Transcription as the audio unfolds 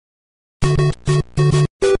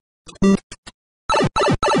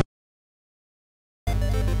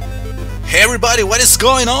everybody, what is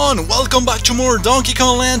going on? Welcome back to more Donkey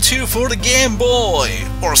Kong Land 2 for the Game Boy!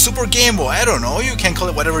 Or Super Game Boy, I don't know, you can call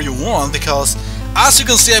it whatever you want, because as you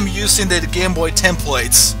can see I'm using the Game Boy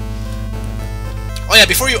templates. Oh yeah,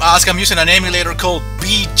 before you ask, I'm using an emulator called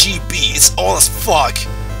BGB. It's old as fuck.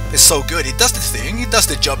 It's so good, it does the thing, it does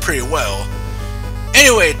the job pretty well.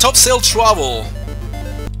 Anyway, Top Sail Travel.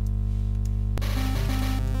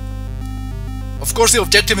 Of course, the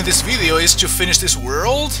objective in this video is to finish this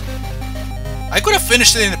world. I could have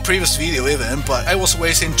finished it in the previous video even, but I was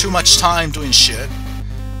wasting too much time doing shit.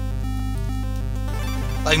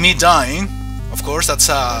 Like me dying. Of course, that's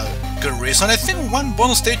a good reason. I think one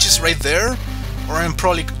bonus stage is right there, or I'm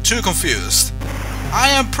probably too confused. I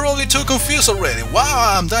am probably too confused already.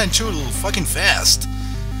 Wow, I'm dying too fucking fast.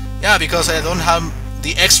 Yeah, because I don't have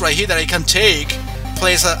the extra hit that I can take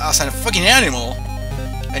place as a fucking animal.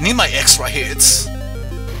 I need my extra hits.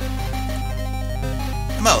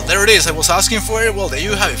 Well, there it is. I was asking for it. Well, there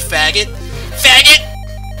you have it, faggot. Faggot!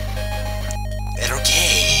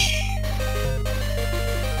 Okay.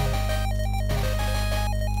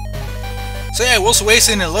 So yeah, I was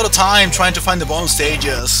wasting a lot of time trying to find the bonus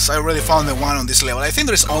stages. I already found the one on this level. I think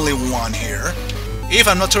there's only one here. If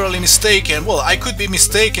I'm not totally mistaken. Well, I could be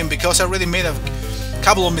mistaken because I already made a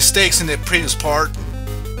couple of mistakes in the previous part.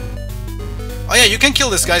 Oh yeah, you can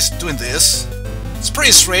kill these guys doing this. It's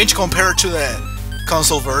pretty strange compared to the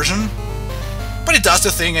console version. But it does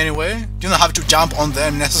the thing anyway. You don't have to jump on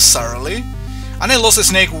them necessarily. And I lost the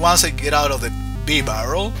snake once I get out of the B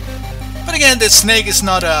barrel. But again, the snake is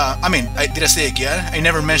not a... did I say it again? I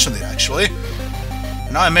never mentioned it actually.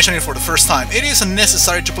 Now I mentioned it for the first time. It is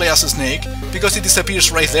unnecessary to play as a snake because it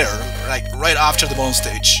disappears right there, like right after the bonus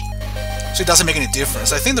stage. So it doesn't make any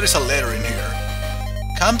difference. I think there is a letter in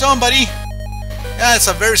here. Calm down, buddy. Yeah, it's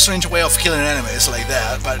a very strange way of killing enemies like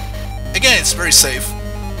that, but again, it's very safe.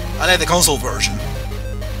 I like the console version.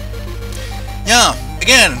 Yeah,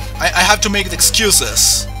 again, I have to make the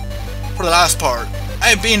excuses for the last part.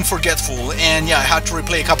 I've been forgetful, and yeah, I had to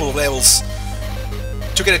replay a couple of levels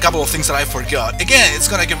to get a couple of things that I forgot. Again, it's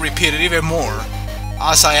gonna get repeated even more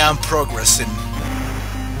as I am progressing.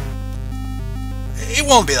 It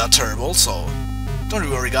won't be that terrible, so don't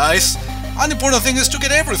worry, guys. And the important thing is to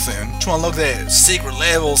get everything, to unlock the secret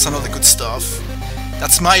levels and all the good stuff.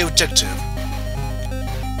 That's my objective.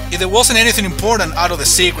 If there wasn't anything important out of the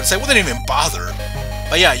secrets, I wouldn't even bother.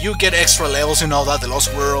 But yeah, you get extra levels, you know that, the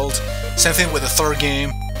Lost World, same thing with the third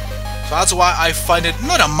game. So that's why I find it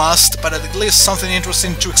not a must, but at least something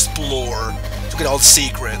interesting to explore, to get all the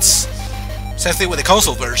secrets. Same thing with the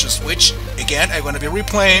console versions, which, again, I'm gonna be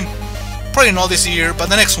replaying, probably not this year, but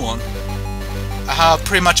the next one. I have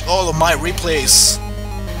pretty much all of my replays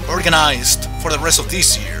organized for the rest of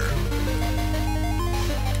this year.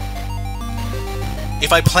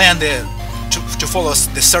 If I plan to follow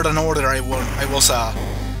the certain order I was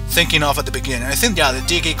thinking of at the beginning. I think, yeah, the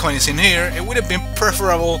DK coin is in here. It would have been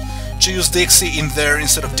preferable to use Dixie in there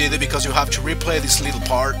instead of Diddy because you have to replay this little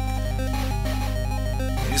part.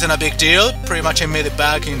 It isn't a big deal. Pretty much I made it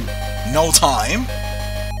back in no time.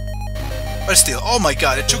 But still, oh my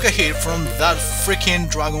god, I took a hit from that freaking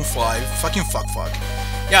dragonfly. Fucking fuck.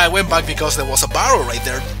 Yeah, I went back because there was a barrel right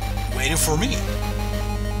there waiting for me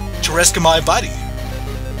to rescue my buddy.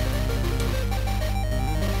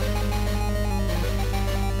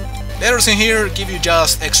 Letters in here give you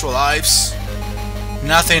just extra lives.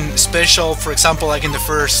 Nothing special, for example, like in the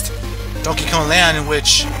first Donkey Kong Land, in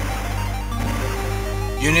which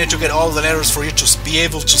you need to get all the letters for you to be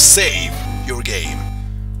able to save your game.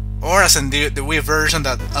 Or as in the Wii version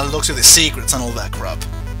that unlocks you the secrets and all that crap.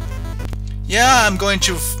 Yeah, I'm going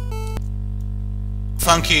to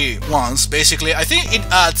funky once, basically. I think it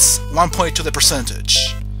adds 1 point to the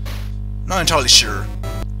percentage. Not entirely sure.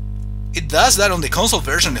 It does that on the console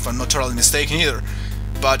version if I'm not totally mistaken either.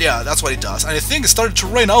 But yeah, that's what it does. And I think it started to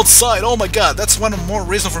rain outside. Oh my god, that's one more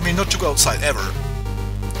reason for me not to go outside ever.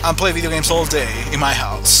 And play video games all day in my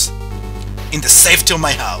house. In the safety of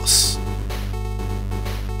my house.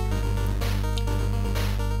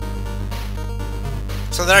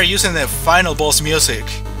 So they're using the final boss music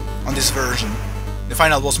on this version. The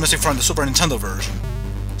final boss music from the Super Nintendo version.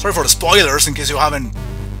 Sorry for the spoilers in case you haven't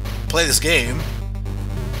played this game.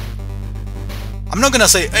 I'm not gonna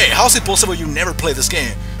say, hey, how's it possible you never played this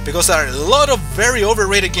game? Because there are a lot of very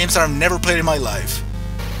overrated games that I've never played in my life.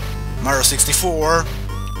 Mario 64,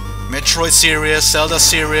 Metroid series, Zelda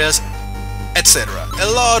series, etc.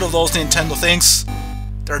 A lot of those Nintendo things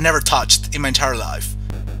that are never touched in my entire life.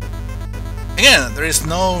 Again, there is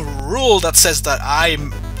no rule that says that I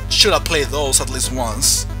should have played those at least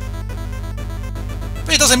once.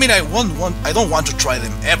 But it doesn't mean I don't want to try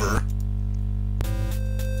them ever.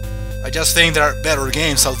 I just think there are better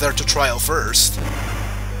games out there to try out first.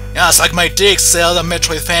 Yeah, suck my dick, Zelda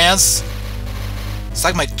Metroid fans!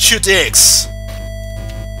 Suck my 2 dicks!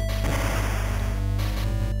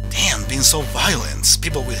 Damn, being so violent.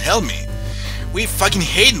 People will help me. We fucking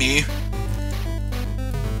hate me.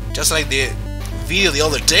 Just like the video the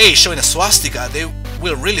other day showing a swastika, they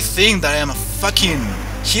will really think that I am a fucking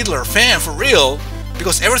Hitler fan for real,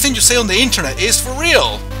 because everything you say on the internet is for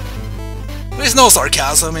real. There is no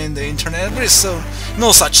sarcasm in the internet. There is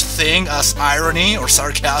no such thing as irony or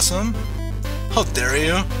sarcasm. How dare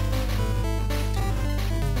you?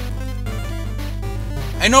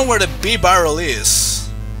 I know where the B barrel is,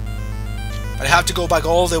 but I have to go back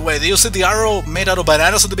all the way. Do you see the arrow made out of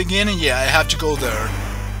bananas at the beginning? Yeah, I have to go there.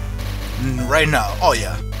 Right now. Oh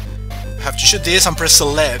yeah. I have to shoot this and press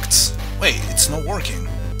select. Wait, it's not working.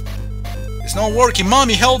 It's not working.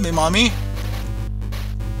 Mommy, help me, mommy.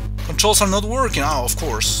 Controls are not working. Oh, of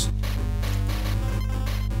course.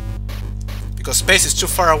 Because space is too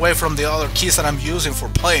far away from the other keys that I'm using for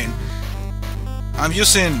playing. I'm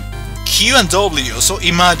using Q and W, so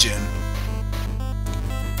imagine.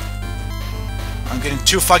 I'm getting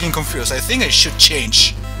too fucking confused. I think I should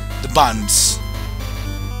change the buttons.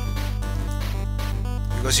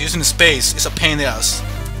 Because using space is a pain in the ass.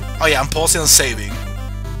 Oh yeah, I'm pausing and saving.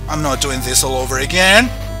 I'm not doing this all over again.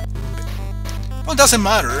 Well, it doesn't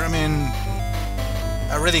matter. I mean,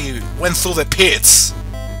 I already went through the pits.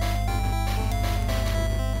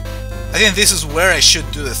 I think this is where I should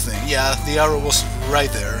do the thing. Yeah, the arrow was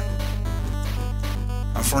right there.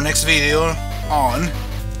 And for next video on,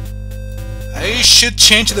 I should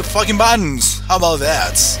change the fucking buttons. How about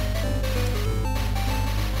that?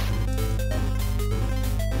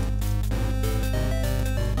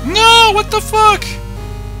 No, what the fuck?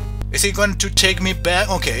 Is it going to take me back?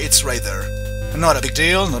 Okay, it's right there. Not a big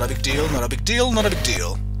deal, not a big deal, not a big deal, not a big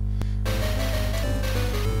deal.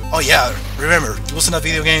 Oh yeah, remember, losing at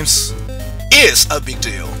video games is a big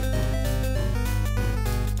deal.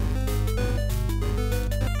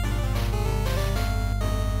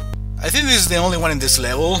 I think this is the only one in this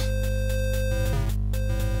level.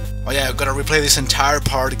 Oh yeah, I've gotta replay this entire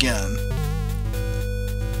part again.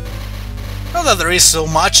 Not that there is so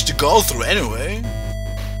much to go through anyway.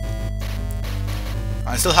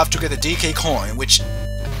 I still have to get the DK coin, which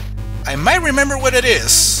I might remember what it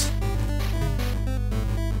is.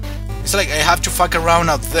 It's like I have to fuck around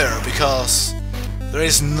out there because there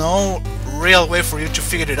is no real way for you to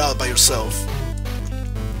figure it out by yourself.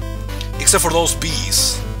 Except for those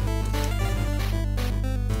bees.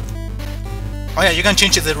 Oh yeah, you can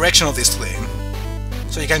change the direction of this thing,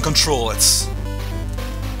 so you can control it.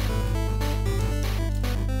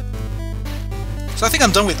 So I think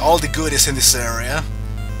I'm done with all the goodies in this area.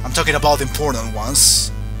 I'm talking about the important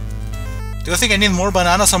ones. Do you think I need more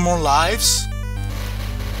bananas and more lives?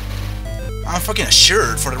 I'm fucking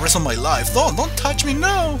assured for the rest of my life. Don't touch me,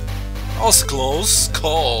 no! I was close.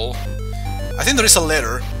 Call. I think there is a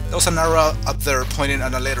letter. There was an arrow up there pointing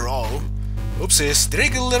at a letter O. Oopsies. Did I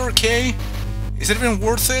get a letter K? Is it even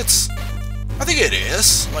worth it? I think it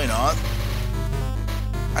is. Why not?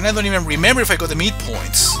 And I don't even remember if I got the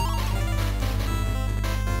midpoints.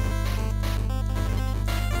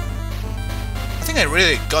 I think I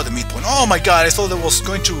really got the midpoint. Oh my god, I thought that was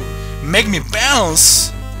going to make me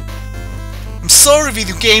bounce. I'm sorry,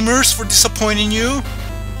 video gamers, for disappointing you.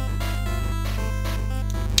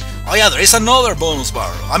 Oh yeah, there is another bonus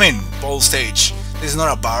barrel. I mean, bonus stage. This is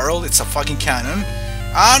not a barrel, it's a fucking cannon.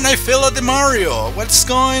 And I failed at the Mario. What's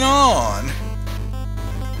going on?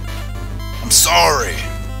 I'm sorry.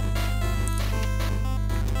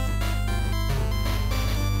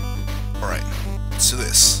 Alright, let's do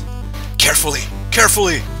this. Carefully!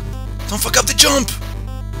 Carefully! Don't fuck up the jump!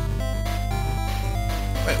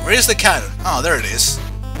 Wait, where is the cannon? Oh, there it is.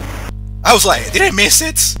 I was like, did I miss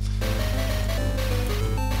it?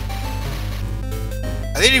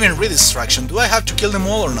 I didn't even read the instruction. Do I have to kill them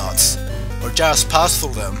all or not? Or just pass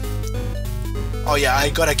through them? Oh yeah, I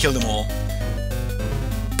gotta kill them all.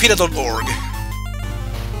 PETA.org.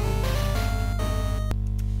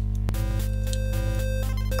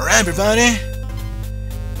 Alright everybody,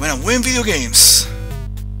 when I win video games.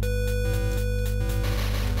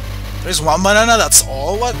 There's one banana, that's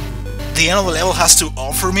all what the end of the level has to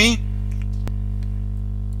offer me?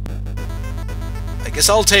 I guess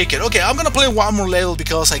I'll take it. Okay, I'm gonna play one more level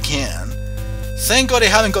because I can. Thank God I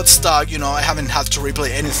haven't got stuck, you know, I haven't had to replay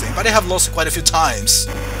anything, but I have lost quite a few times.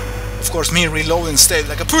 Of course, me reloading stayed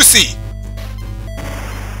like a pussy!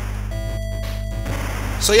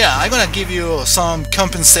 So yeah, I'm gonna give you some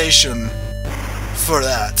compensation for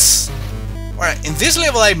that. Alright, in this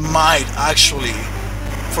level I might actually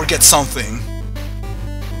forget something.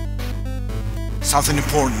 Something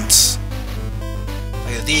important.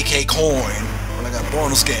 Like a DK coin, or like a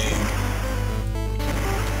bonus game.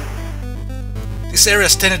 These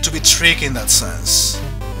areas tended to be tricky in that sense.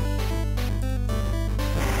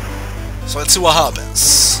 So let's see what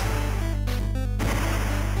happens.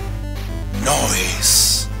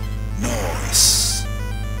 Noise. Noise.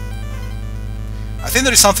 I think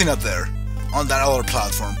there is something up there, on that other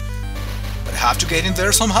platform. But I have to get in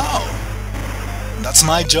there somehow. And that's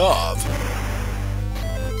my job.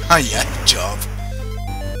 Ah yeah, job.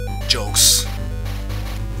 Jokes.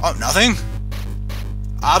 Oh, nothing?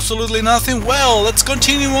 Absolutely nothing? Well, let's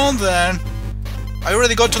continue on then. I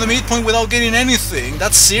already got to the midpoint without getting anything.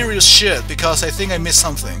 That's serious shit, because I think I missed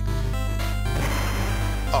something.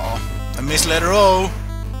 Uh-oh. I missed letter O.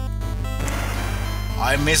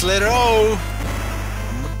 I missed letter O. Oh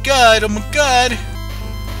my god, oh my god.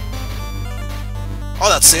 Oh,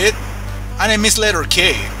 that's it. And I missed letter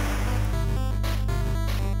K.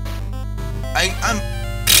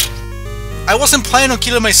 I wasn't planning on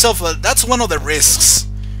killing myself, but that's one of the risks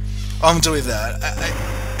I'm doing that.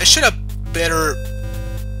 I should have better,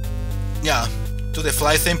 yeah, do the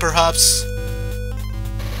fly thing perhaps.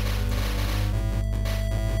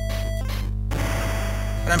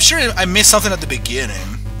 But I'm sure I missed something at the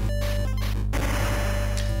beginning.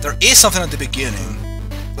 There is something at the beginning,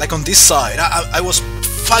 like on this side. I was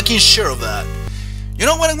fucking sure of that. You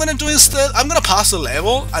know what I'm gonna do instead? I'm gonna pass the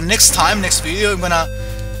level, and next video, I'm gonna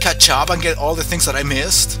catch up and get all the things that I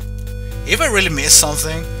missed. If I really missed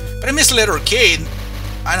something. But I missed letter K, and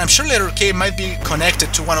I'm sure letter K might be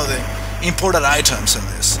connected to one of the important items in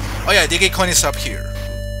this. Oh yeah, DK coin is up here.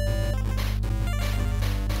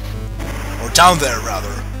 Or down there,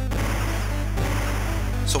 rather.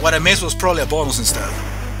 So what I missed was probably a bonus instead.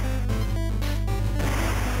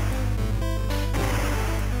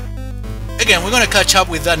 Again, we're gonna catch up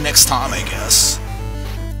with that next time, I guess.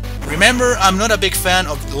 Remember, I'm not a big fan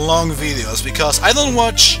of long videos because I don't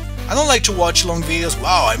like to watch long videos.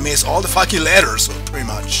 Wow, I missed all the fucking letters, pretty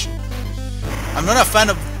much. I'm not a fan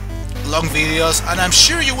of long videos, and I'm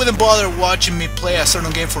sure you wouldn't bother watching me play a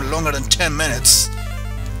certain game for longer than 10 minutes.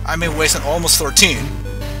 I may waste almost 13.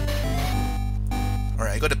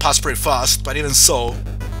 Alright, I got the pass pretty fast, but even so.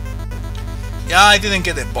 Yeah, I didn't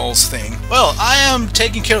get the balls thing. Well, I am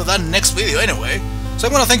taking care of that next video anyway. So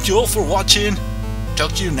I want to thank you all for watching.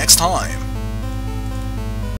 Talk to you next time.